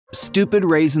Stupid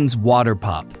Raisin's Water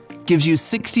Pop gives you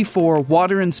 64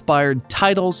 water-inspired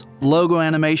titles, logo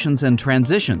animations, and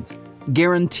transitions,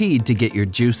 guaranteed to get your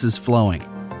juices flowing.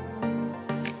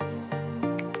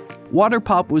 Water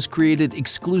Pop was created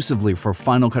exclusively for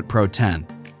Final Cut Pro X.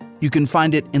 You can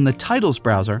find it in the Titles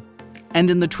browser and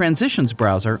in the Transitions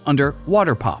browser under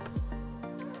Water Pop.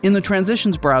 In the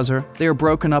Transitions browser, they are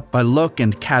broken up by look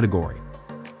and category.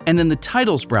 And in the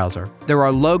Titles browser, there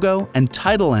are logo and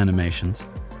title animations,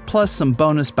 plus some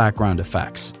bonus background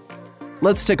effects.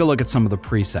 Let's take a look at some of the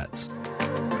presets.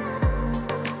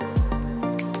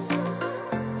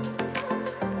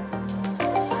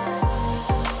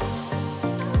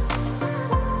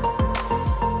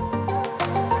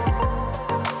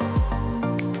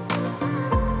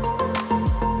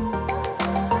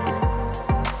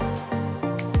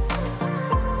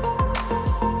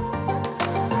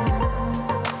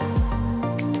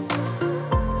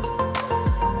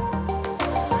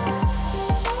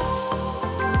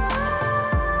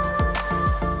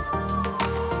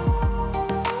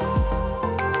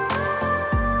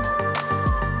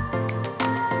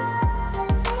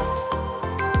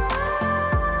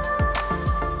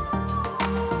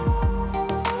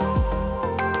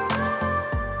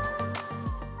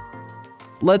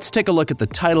 Let's take a look at the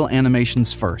title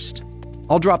animations first.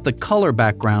 I'll drop the color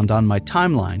background on my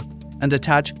timeline and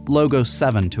attach Logo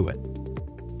 7 to it.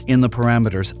 In the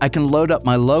parameters, I can load up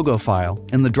my logo file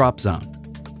in the drop zone.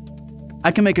 I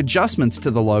can make adjustments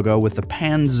to the logo with the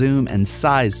pan, zoom, and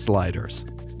size sliders.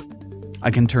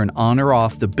 I can turn on or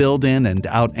off the build-in and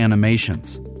out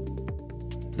animations.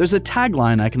 There's a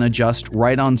tagline I can adjust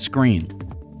right on screen.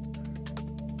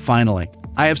 Finally,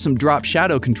 I have some drop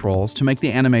shadow controls to make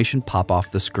the animation pop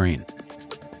off the screen.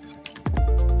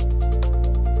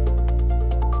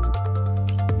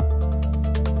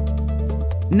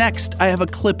 Next, I have a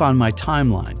clip on my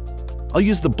timeline. I'll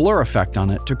use the blur effect on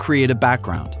it to create a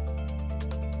background.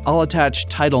 I'll attach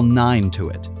Title 9 to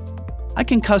it. I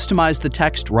can customize the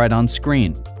text right on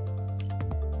screen.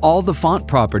 All the font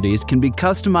properties can be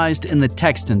customized in the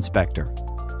text inspector.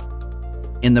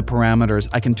 In the parameters,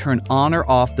 I can turn on or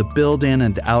off the build-in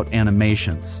and out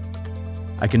animations.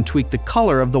 I can tweak the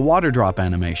color of the water drop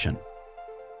animation.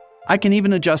 I can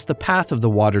even adjust the path of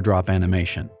the water drop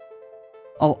animation.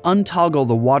 I'll untoggle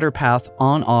the water path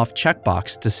on-off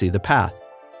checkbox to see the path.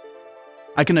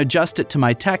 I can adjust it to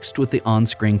my text with the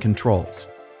on-screen controls.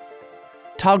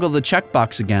 Toggle the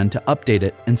checkbox again to update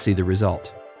it and see the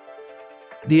result.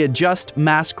 The Adjust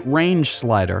Mask Range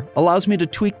slider allows me to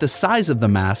tweak the size of the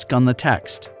mask on the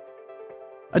text.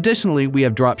 Additionally, we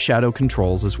have drop shadow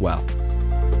controls as well.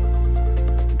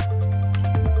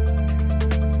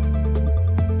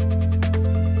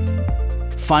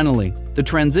 Finally, the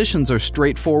transitions are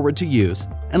straightforward to use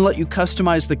and let you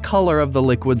customize the color of the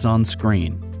liquids on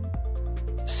screen.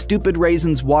 Stupid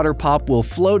Raisin's Water Pop will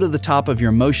flow to the top of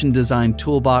your motion design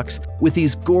toolbox with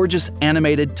these gorgeous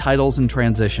animated titles and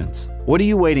transitions. What are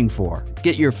you waiting for?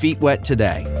 Get your feet wet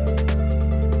today.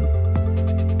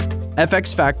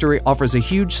 FX Factory offers a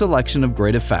huge selection of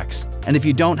great effects, and if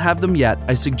you don't have them yet,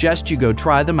 I suggest you go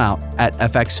try them out at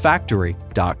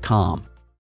fxfactory.com.